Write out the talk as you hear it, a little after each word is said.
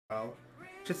well,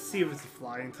 just to see if it's a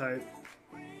flying type.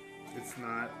 It's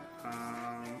not.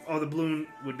 Oh, the balloon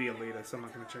would be a leader, so I'm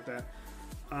not gonna check that.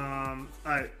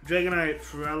 Alright, Dragonite,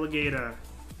 Feraligatr,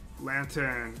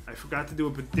 Lantern. I forgot to do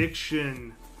a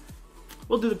prediction.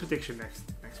 We'll do the prediction next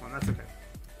one. That's okay.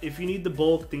 If you need the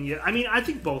bulk thing, yeah. I mean, I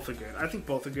think both are good. I think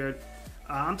both are good.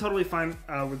 I'm totally fine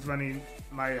with running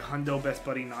my Hundo Best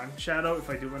Buddy non-Shadow if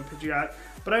I do run Pidgeot.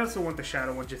 But I also want the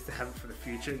Shadow one just to have it for the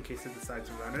future in case I decide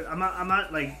to run it. I'm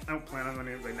not like, I don't plan on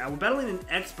running it right now. We're battling an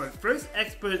Expert. First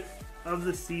Expert of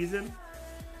the season.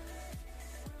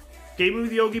 Gaming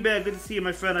with Yogi Bear. Good to see you,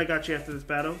 my friend. I got you after this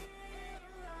battle.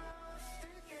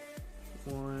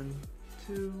 1,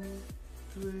 2,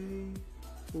 3,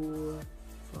 4,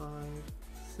 5,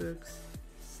 6,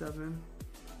 7,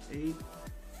 8.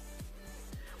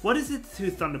 What is it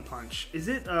to Thunder Punch? Is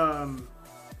it, can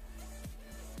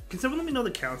someone let me know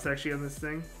the counts actually on this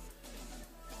thing?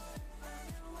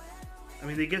 I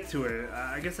mean, they get to it.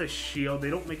 I guess I shield.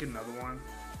 They don't make another one.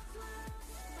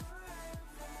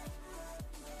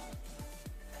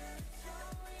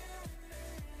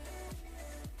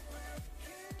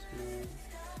 2,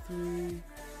 3,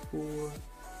 4,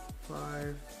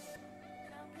 5.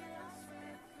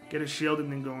 Get a shield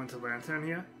and then go into Lantern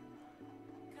here.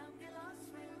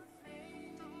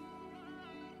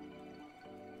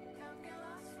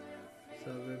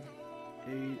 7,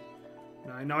 8,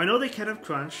 9. Now I know they can have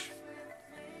Crunch.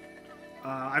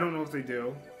 I don't know if they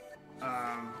do.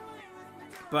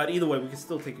 But either way, we can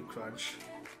still take a Crunch.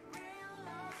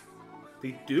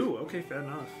 They do? Okay, fair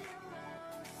enough.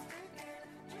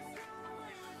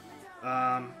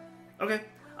 Okay.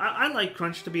 I like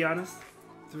Crunch, to be honest.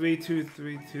 3, 2,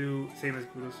 3, 2. Same as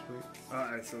Brutal Sweep.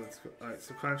 Alright, so let's go. Alright,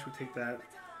 so Crunch, we take that.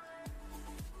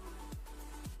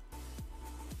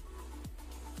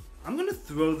 I'm gonna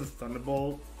throw the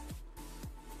Thunderbolt.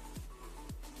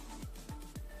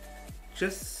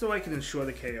 Just so I can ensure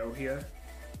the KO here.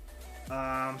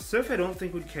 Surf I don't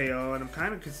think would KO, and I'm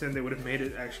kind of concerned they would have made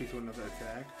it actually to another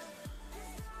attack.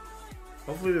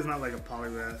 Hopefully there's not like a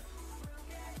Poliwrath.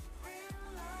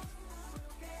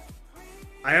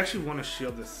 I actually want to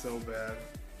shield this so bad.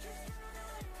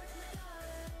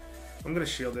 I'm gonna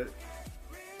shield it.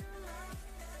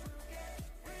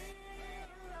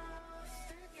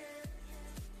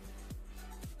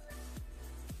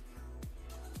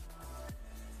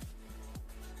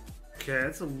 Okay,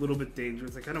 that's a little bit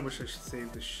dangerous. I kind of wish I should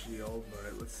save the shield,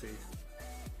 but let's see.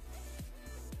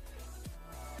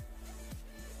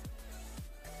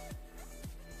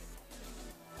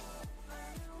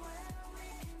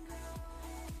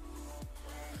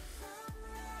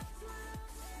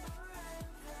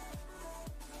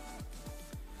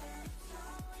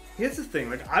 Here's the thing,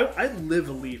 like, I live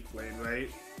a Leaf Blade, right?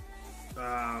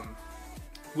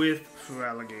 With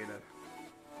Feraligatr.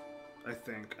 I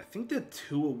think they're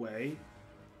 2 away.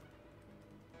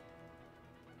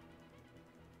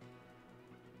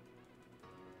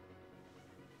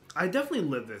 I definitely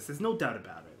live this. There's no doubt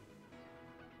about it.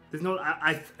 There's no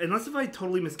unless if I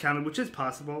totally miscounted, which is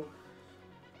possible.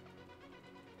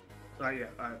 Yeah,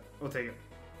 we'll take it.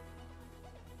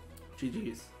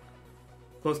 GG's.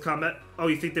 Close combat. Oh,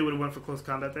 you think they would have went for close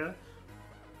combat there?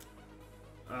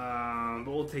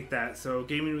 But we'll take that. So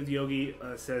Gaming with Yogi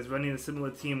says running a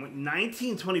similar team with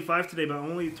 1925 today, but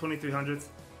only 2300s.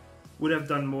 Would have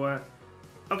done more.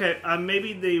 Okay,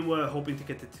 maybe they were hoping to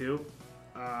get to 2.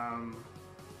 I'm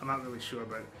not really sure,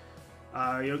 but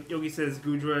Yogi says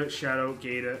Gudra, Shadow,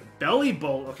 Gator, Belly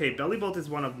Bolt. Okay, Belly Bolt is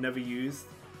one I've never used.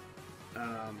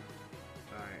 Alright.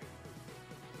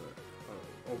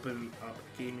 Open up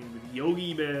Gaming with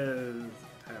Yogi Bears.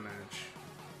 Damage.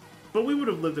 But we would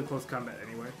have lived in close combat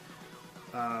anyway.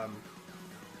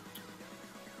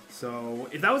 So,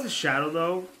 if that was a Shadow,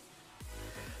 though,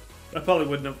 I probably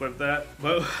wouldn't have lived that.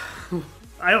 But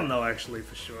I don't know, actually,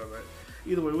 for sure. But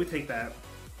either way, we take that.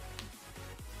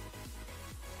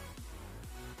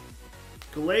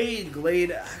 Glade.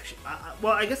 Actually,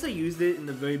 well, I guess I used it in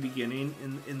the very beginning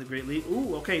in the Great League.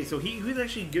 Ooh, okay. So he was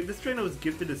actually this trainer was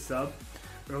gifted a sub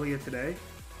earlier today.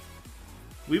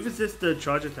 We resist the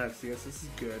charge attacks. Yes, this is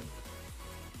good.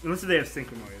 Unless they have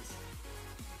Synchro Noise.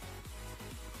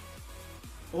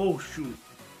 Oh shoot.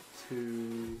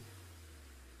 2,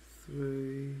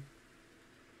 3,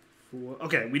 4.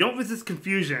 Okay, we don't resist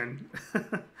confusion.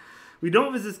 We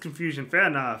don't resist confusion. Fair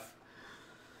enough.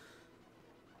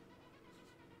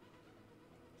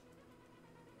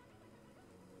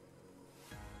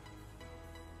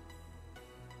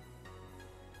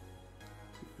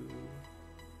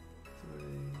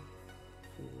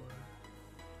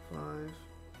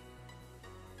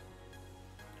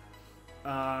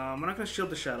 We're not going to shield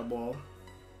the Shadow Ball.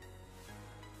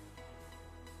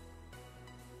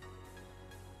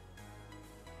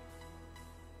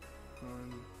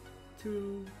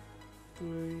 2,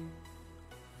 3,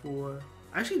 4.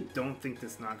 I actually don't think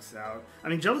this knocks out. I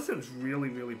mean, Jellicent's really,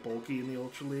 really bulky in the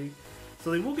Ultra League,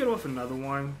 so they will get off another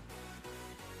one.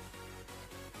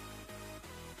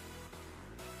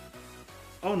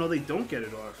 Oh no, they don't get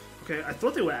it off. Okay, I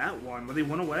thought they were at 1. Were they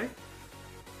 1 away?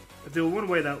 If they were 1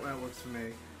 away, that works for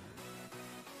me.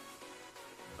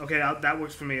 Okay, that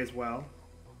works for me as well.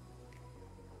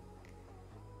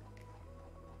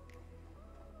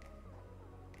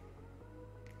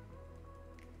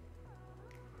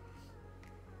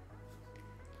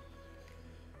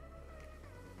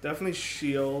 Definitely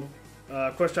shield.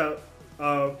 Crush Chop.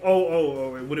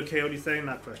 Wait, would a KO'd saying?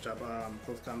 Not Crush Chop.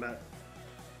 Close combat.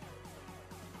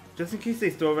 Just in case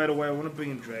they throw right away, I want to bring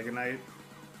in Dragonite.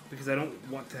 Because I don't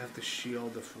want to have to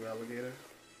shield the Feraligatr.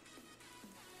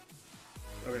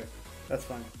 Okay, that's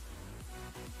fine.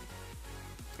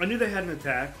 I knew they had an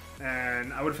attack,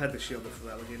 and I would have had to shield the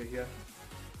Feraligatr here.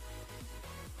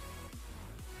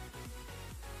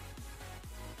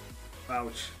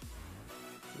 Ouch.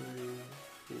 3,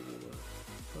 4,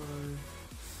 5,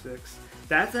 6.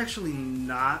 That's actually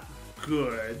not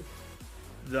good,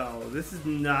 though. This is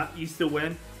not... You still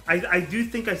win? I do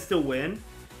think I still win,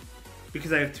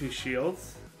 because I have 2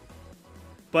 shields.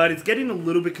 But it's getting a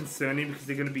little bit concerning because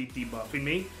they're going to be debuffing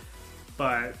me.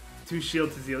 But 2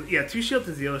 shield to Zero... Yeah, 2 shield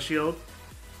to Zero shield.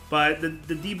 But the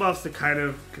debuffs are kind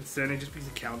of concerning just because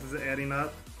the counters are adding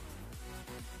up.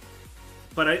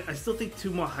 But I still think 2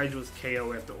 more Hydros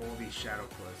KO after all these Shadow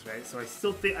Claws, right? So I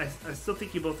still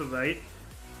think you both are right.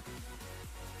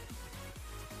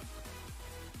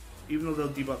 Even though they'll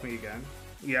debuff me again.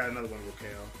 Yeah, another one will KO.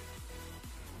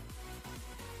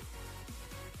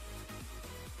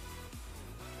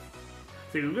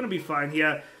 So we're gonna be fine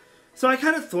here. So I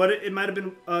kind of thought it might have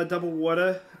been double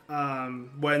water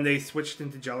when they switched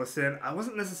into Jellicent. I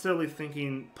wasn't necessarily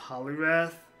thinking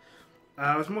Poliwrath.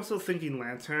 I was more so thinking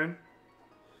Lantern.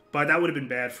 But that would have been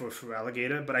bad for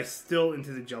Feraligatr. But I still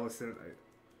into the Jellicent.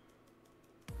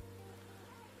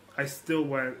 I still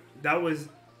went. That was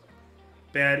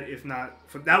bad if not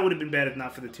for. That would have been bad if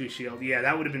not for the 2 shield. Yeah,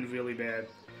 that would have been really bad.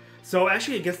 So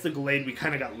actually against the Glade, we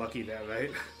kind of got lucky there,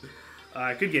 right?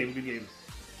 Good game, good game.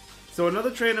 So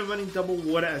another trainer running double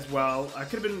water as well.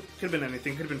 Could have been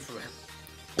anything. Could have been for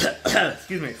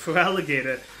excuse me,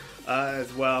 Feraligatr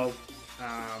as well.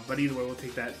 But either way, we'll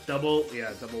take that double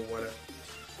water.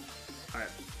 All right.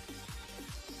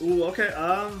 Ooh, okay.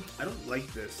 I don't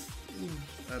like this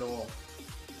at all.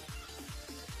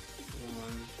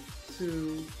 1,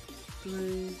 2,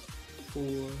 3, 4,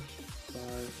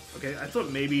 5. Okay, I thought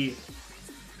maybe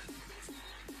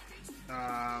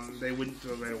they wouldn't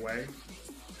throw right away.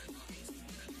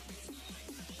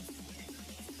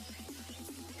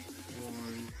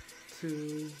 1,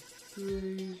 2,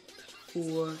 3,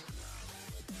 4.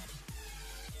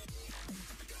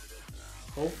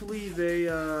 Hopefully they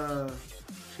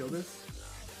shield this.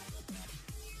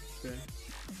 Okay.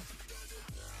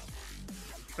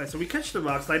 Alright, so we catch the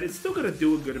Rock Slide. It's still gonna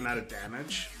do a good amount of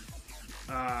damage.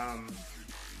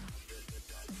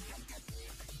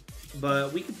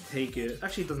 But we could take it.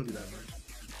 Actually, it doesn't do that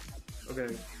much.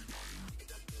 Okay.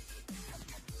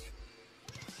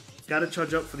 Gotta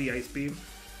charge up for the Ice Beam.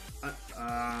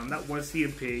 That was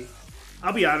CMP.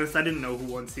 I'll be honest, I didn't know who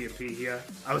won CMP here.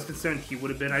 I was concerned he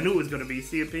would have been. I knew it was going to be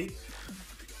CMP.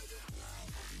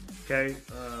 Okay.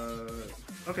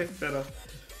 Okay, fair enough.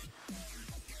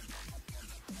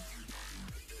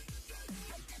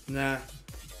 Nah,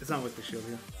 it's not with the shield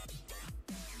here.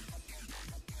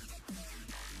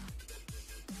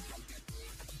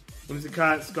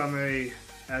 Whimsicott, Skarmory,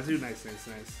 Azu, nice.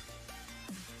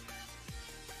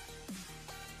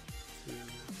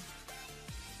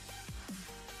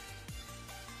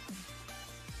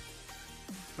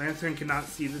 Lantern cannot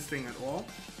see this thing at all.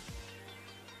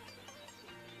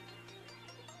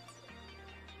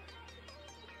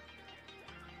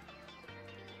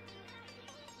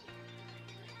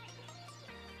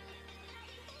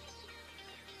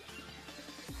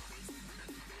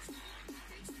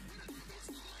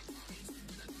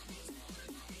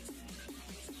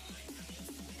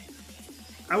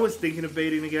 I was thinking of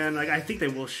baiting again. Like, I think they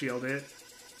will shield it.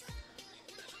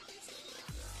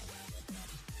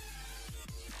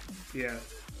 Yeah.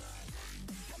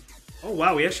 Oh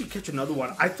wow, we actually catch another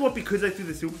one. I thought because I threw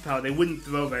the superpower, they wouldn't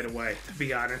throw right away, to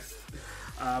be honest.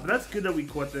 But that's good that we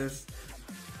caught this.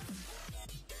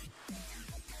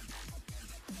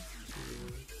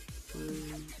 2,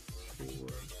 3, 4,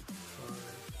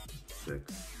 5,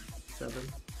 6, 7.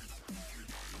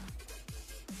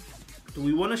 Do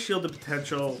we want to shield the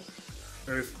potential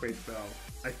Earthquake though?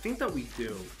 I think that we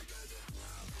do.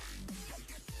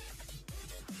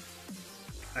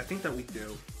 I think that we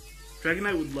do.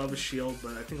 Dragonite would love a shield,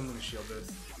 but I think I'm gonna shield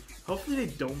this. Hopefully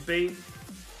they don't bait.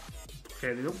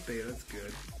 Okay, they don't bait, that's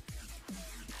good.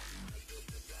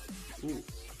 Ooh.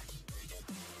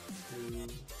 2,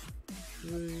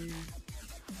 3,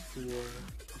 4.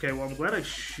 Okay, well I'm glad I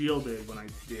shielded when I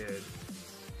did.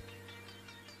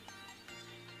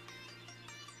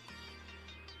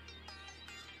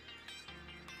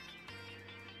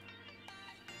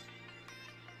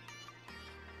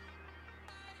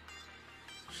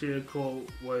 Shield Call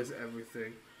was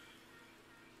everything.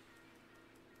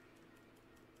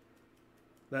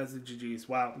 That's the GG's.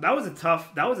 Wow, that was a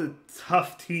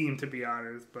tough team, to be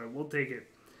honest, but we'll take it.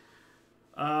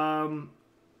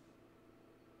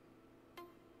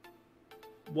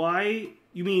 Why?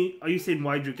 You mean? Are you saying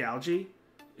why Dragalge?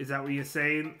 Is that what you're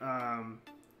saying?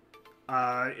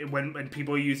 When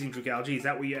people are using Dragalge, is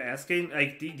that what you're asking?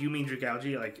 Like, do you mean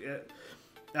Dragalge? Like,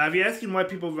 if you're asking why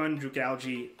people run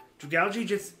Dragalge, Dragalge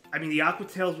just, I mean, the Aqua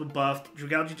Tails were buffed.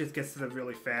 Dragalge just gets to them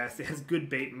really fast. It has good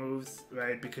bait moves,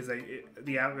 right? Because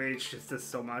the Outrage just does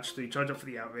so much. So you charge up for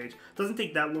the Outrage. Doesn't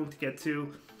take that long to get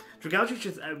to. Dragalge is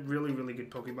just a really, really good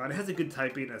Pokemon. It has a good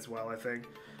typing as well, I think.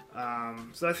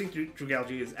 So I think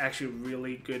Dragalge is actually a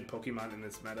really good Pokemon in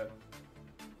this meta.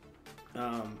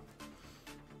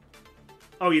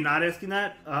 Oh, you're not asking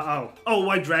that? Oh,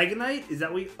 why Dragonite? Is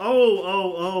that what you...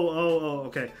 Oh,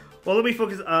 okay. Well, let me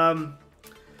focus.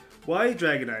 Why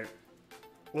Dragonite?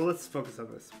 Well, let's focus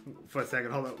on this for a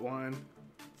second. Hold up. 1,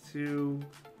 2,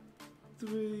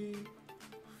 3,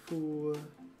 4,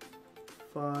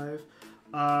 5.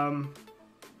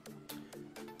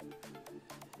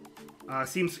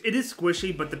 Seems it is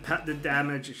squishy, but the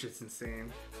damage is just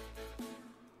insane.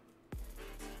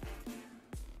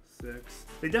 6.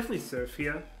 They definitely surf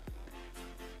here.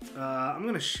 I'm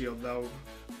gonna shield though,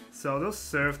 so they'll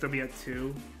surf. They'll be at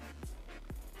 2.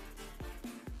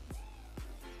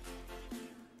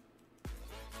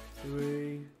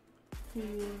 3, 4.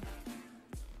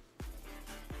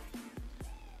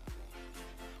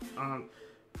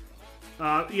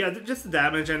 Yeah, just the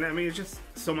damage, and I mean, it's just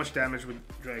so much damage with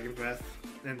Dragon Breath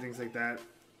and things like that.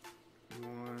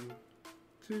 1,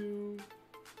 2,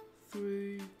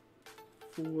 3,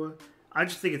 4. I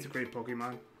just think it's a great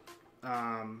Pokemon.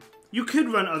 You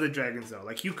could run other dragons though.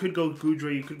 Like, you could go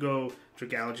Goodra, you could go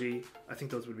Dragalge. I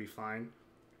think those would be fine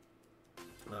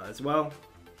as well.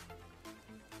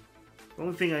 The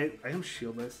only thing I am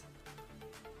shieldless.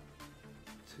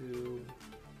 2,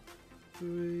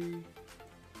 3,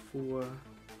 4.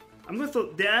 I'm gonna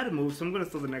throw. They add a move, so I'm gonna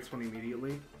throw the next one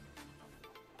immediately.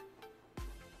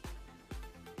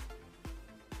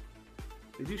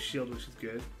 They do shield, which is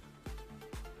good.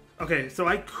 Okay, so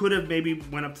I could have maybe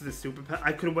went up to the superpower.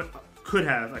 I could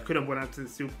have went up to the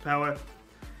superpower.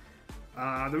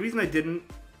 The reason I didn't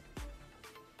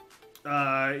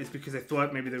is because I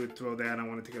thought maybe they would throw that and I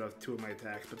wanted to get off 2 of my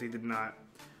attacks, but they did not.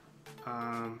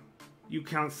 You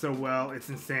count so well, it's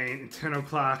insane. Internal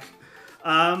clock.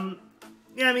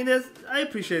 Yeah, I mean, I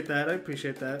appreciate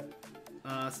that.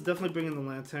 So definitely bring in the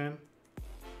Lantern.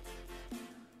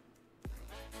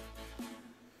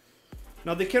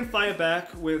 Now they can fire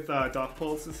back with Dark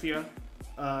Pulses here.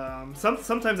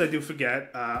 Sometimes I do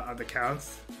forget on the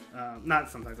counts.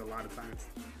 Not sometimes, a lot of times.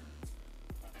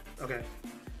 Okay.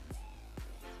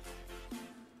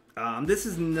 This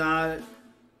is not...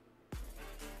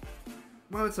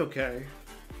 Well, it's okay.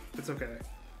 It's okay.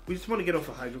 We just want to get off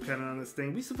a Hydro Cannon on this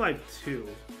thing. We survived 2.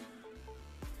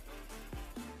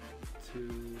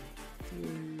 2,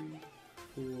 3,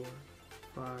 4,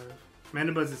 5.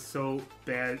 Mandibuzz is so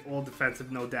bad. All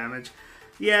defensive, no damage.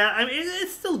 Yeah, I mean,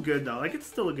 it's still good, though. Like, it's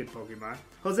still a good Pokemon.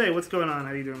 Jose, what's going on?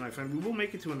 How you doing, my friend? We will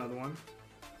make it to another one.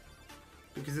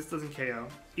 Because this doesn't KO.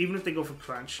 Even if they go for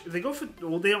Crunch. If they go for...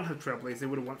 Well, they don't have Trailblaze. They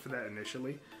would have went for that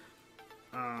initially.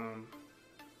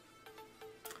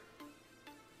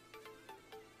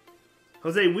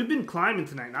 Jose, we've been climbing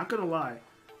tonight. Not gonna lie.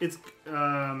 It's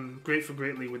great for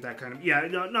Great League with that kind of... Yeah,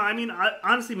 no, I mean,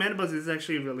 honestly, Mandibuzz is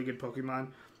actually a really good Pokemon.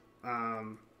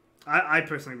 I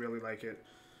personally really like it.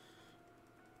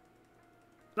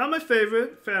 Not my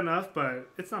favorite, fair enough, but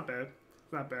it's not bad.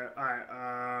 It's not bad.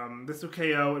 Alright, this will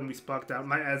KO and we sparked out.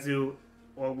 My Azu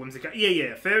or Whimsicott.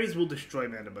 Yeah, Fairies will destroy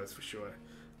Mandibuzz for sure.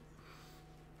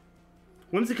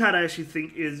 Whimsicott I actually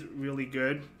think is really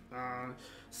good.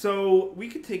 So we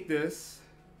could take this.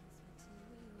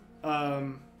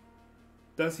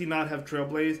 Does he not have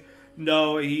Trailblaze?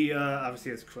 No, he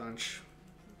obviously has Crunch.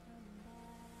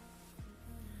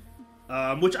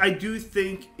 Which I do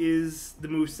think is the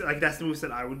move. Like, that's the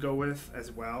moveset I would go with as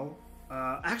well.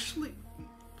 Actually,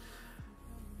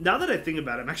 now that I think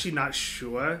about it, I'm actually not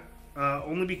sure.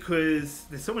 only because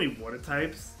there's so many water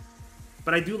types.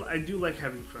 But I do like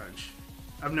having Crunch.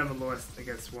 I've never lost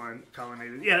against one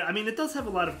Colonnaded. Yeah, I mean, it does have a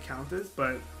lot of counters,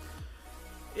 but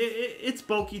it's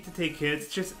bulky to take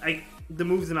hits. Just, the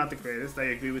moves are not the greatest. I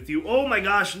agree with you. Oh my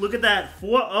gosh, look at that.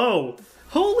 4-0.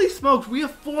 Holy smokes, we are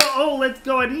 4-0. Let's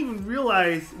go. I didn't even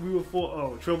realize we were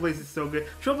 4-0. Trailblaze is so good.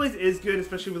 Trailblaze is good,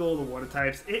 especially with all the water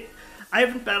types. I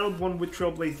haven't battled one with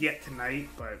Trailblaze yet tonight,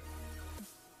 but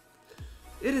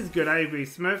it is good. I agree.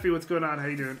 Smurfy, what's going on? How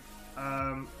you doing?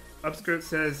 Upskirt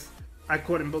says, I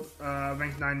caught him both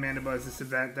rank 9 Mandibuzz this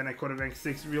event, then I caught a rank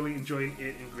 6, really enjoying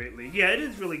it in Great League. Yeah, it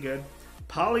is really good.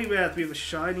 Poliwrath, we have a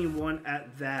shiny one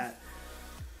at that.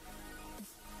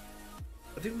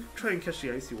 I think we'll try and catch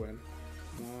the Icy one.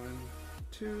 1,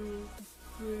 2,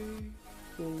 3,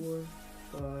 4,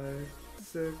 5,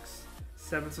 6,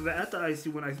 7. So they're at the Icy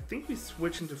one. I think we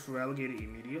switch into Feraligatr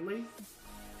immediately.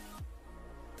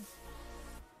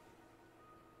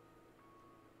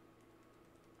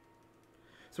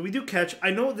 So we do catch.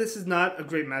 I know this is not a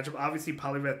great matchup. Obviously,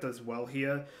 Poliwrath does well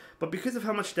here. But because of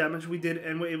how much damage we did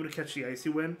and we're able to catch the Icy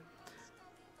win.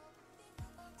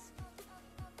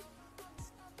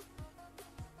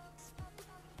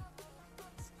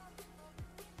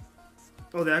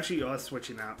 Oh, they actually are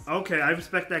switching out. Okay, I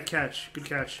respect that catch. Good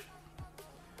catch.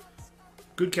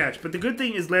 Good catch. But the good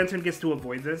thing is Lantern gets to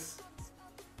avoid this.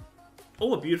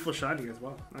 Oh, a beautiful shiny as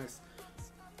well. Nice.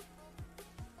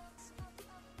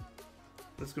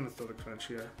 Let's gonna throw the Crunch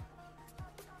here.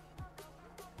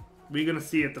 We're gonna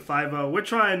see it, the 5-0. We're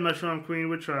trying, Mushroom Queen,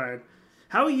 we're trying.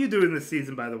 How are you doing this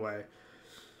season, by the way?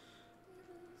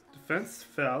 Defense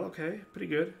fell, okay, pretty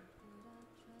good.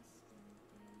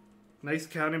 Nice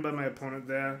counting by my opponent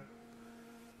there.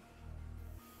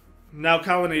 Now,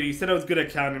 Colonnade, you said I was good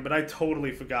at counting, but I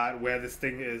totally forgot where this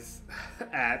thing is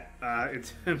at in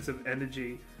terms of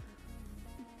energy.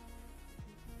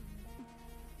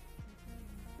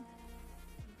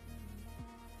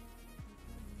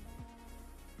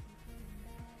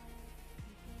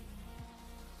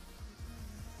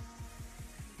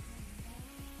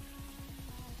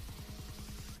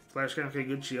 Flash Cannon, okay,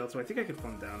 good shield, so I think I can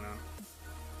pull him down now.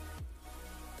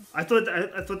 I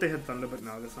thought they had Thunder, but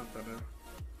no, that's not Thunder.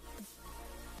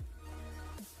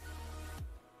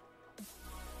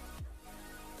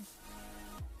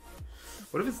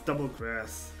 What if it's double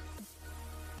grass?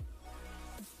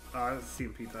 That's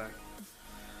CMP tag.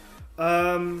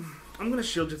 I'm gonna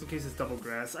shield just in case it's double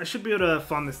grass. I should be able to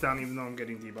farm this down even though I'm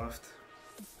getting debuffed.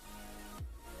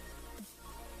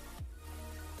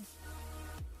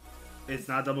 It's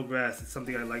not double grass. It's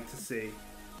something I like to see.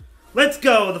 Let's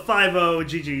go! The 5-0.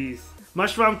 GG's.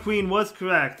 Mushroom Queen was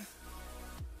correct.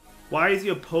 Why is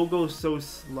your Pogo so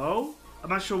slow? I'm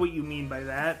not sure what you mean by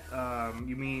that.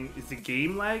 You mean, is the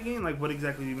game lagging? Like, what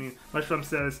exactly do you mean? Mushroom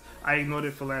says, I ignored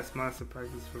it for last month to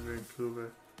practice for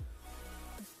Vancouver.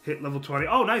 Hit level 20.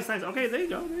 Oh, nice, nice. Okay, there you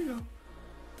go, there you go.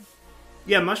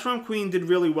 Yeah, Mushroom Queen did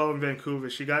really well in Vancouver.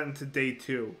 She got into day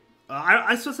 2.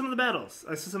 I saw some of the battles.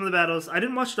 I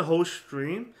didn't watch the whole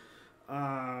stream.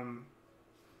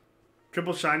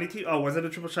 Triple shiny team. Oh, was it a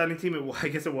triple shiny team? I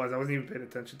guess it was. I wasn't even paying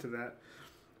attention to that.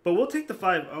 But we'll take the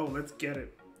 5-0. Let's get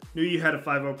it. Knew you had a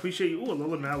 5-0. Appreciate you. Ooh, a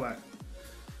Lola Malak.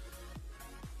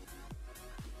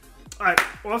 Alright,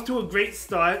 off to a great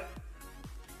start.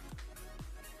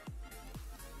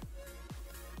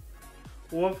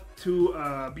 Off to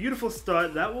a beautiful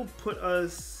start. That will put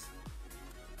us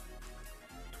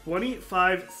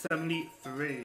 25-73.